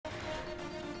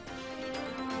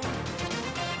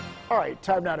All right,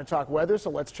 time now to talk weather, so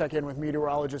let's check in with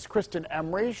meteorologist Kristin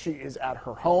Emery. She is at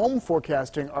her home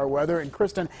forecasting our weather. And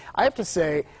Kristin, I have to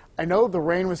say, I know the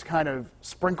rain was kind of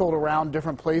sprinkled around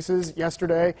different places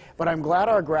yesterday, but I'm glad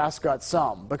our grass got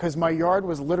some because my yard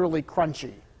was literally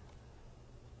crunchy.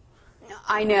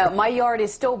 I know. My yard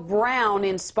is still brown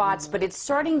in spots, but it's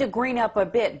starting to green up a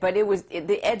bit, but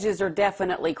the edges are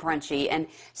definitely crunchy. And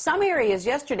some areas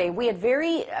yesterday, we had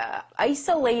very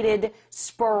isolated,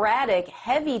 sporadic,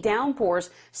 heavy downpours.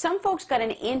 Some folks got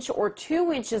 1 inch or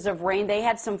 2 inches of rain. They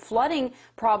had some flooding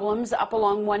problems up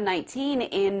along 119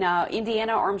 in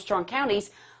Indiana, Armstrong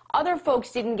counties. Other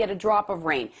folks didn't get a drop of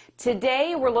rain.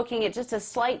 Today, we're looking at just a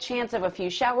slight chance of a few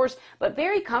showers, but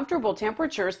very comfortable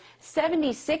temperatures.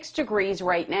 76 degrees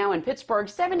right now in Pittsburgh,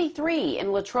 73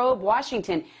 in Latrobe,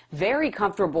 Washington. Very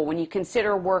comfortable when you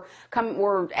consider we're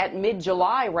at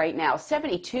mid-July right now.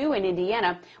 72 in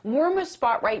Indiana. Warmest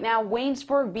spot right now,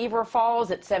 Waynesburg, Beaver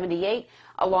Falls at 78.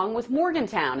 Along with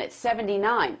Morgantown at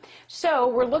 79. So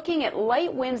we're looking at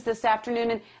light winds this afternoon,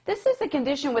 and this is the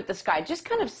condition with the sky. Just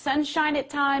kind of sunshine at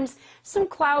times, some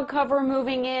cloud cover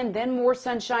moving in, then more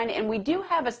sunshine, and we do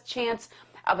have a chance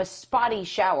of a spotty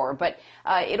shower, but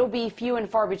it'll be few and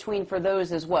far between for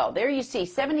those as well. There you see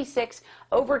 76,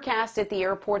 overcast at the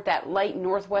airport, that light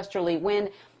northwesterly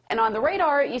wind. And on the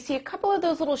radar, you see a couple of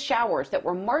those little showers that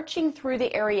were marching through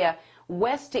the area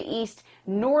west to east,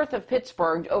 north of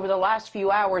Pittsburgh over the last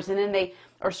few hours, and then they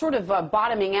are sort of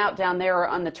bottoming out down there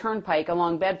on the turnpike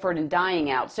along Bedford and dying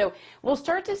out. So we'll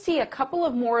start to see a couple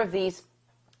of more of these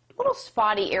little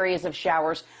spotty areas of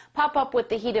showers pop up with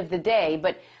the heat of the day,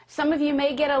 but some of you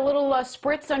may get a little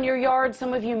spritz on your yard,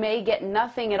 some of you may get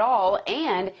nothing at all,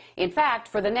 and in fact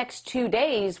for the next 2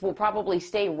 days we'll probably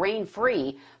stay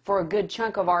rain-free for a good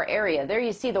chunk of our area. There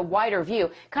you see the wider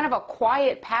view, kind of a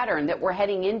quiet pattern that we're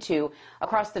heading into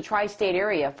across the tri-state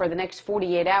area for the next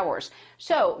 48 hours.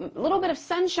 So a little bit of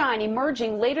sunshine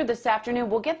emerging later this afternoon.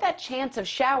 We'll get that chance of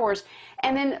showers,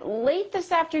 and then late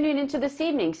this afternoon into this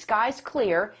evening, skies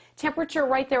clear, temperature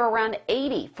right there around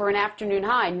 80 for an afternoon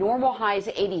high, normal highs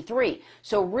 83.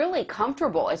 So really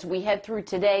comfortable as we head through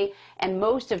today and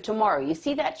most of tomorrow. You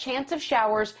see that chance of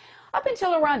showers up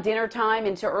until around dinner time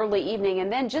into early evening,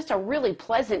 and then just a really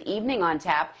pleasant evening on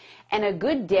tap and a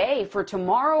good day for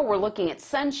tomorrow. We're looking at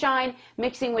sunshine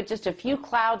mixing with just a few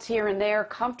clouds here and there,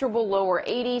 comfortable lower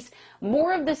 80s.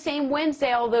 More of the same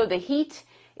Wednesday, although the heat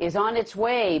is on its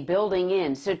way building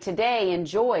in. So today,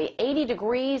 enjoy 80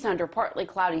 degrees under partly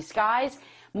cloudy skies,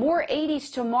 more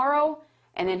 80s tomorrow,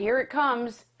 and then here it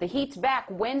comes. The heat's back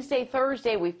Wednesday,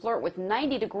 Thursday. We flirt with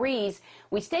 90 degrees.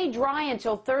 We stay dry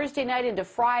until Thursday night into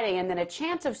Friday, and then a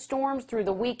chance of storms through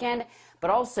the weekend, but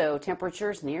also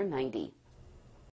temperatures near 90.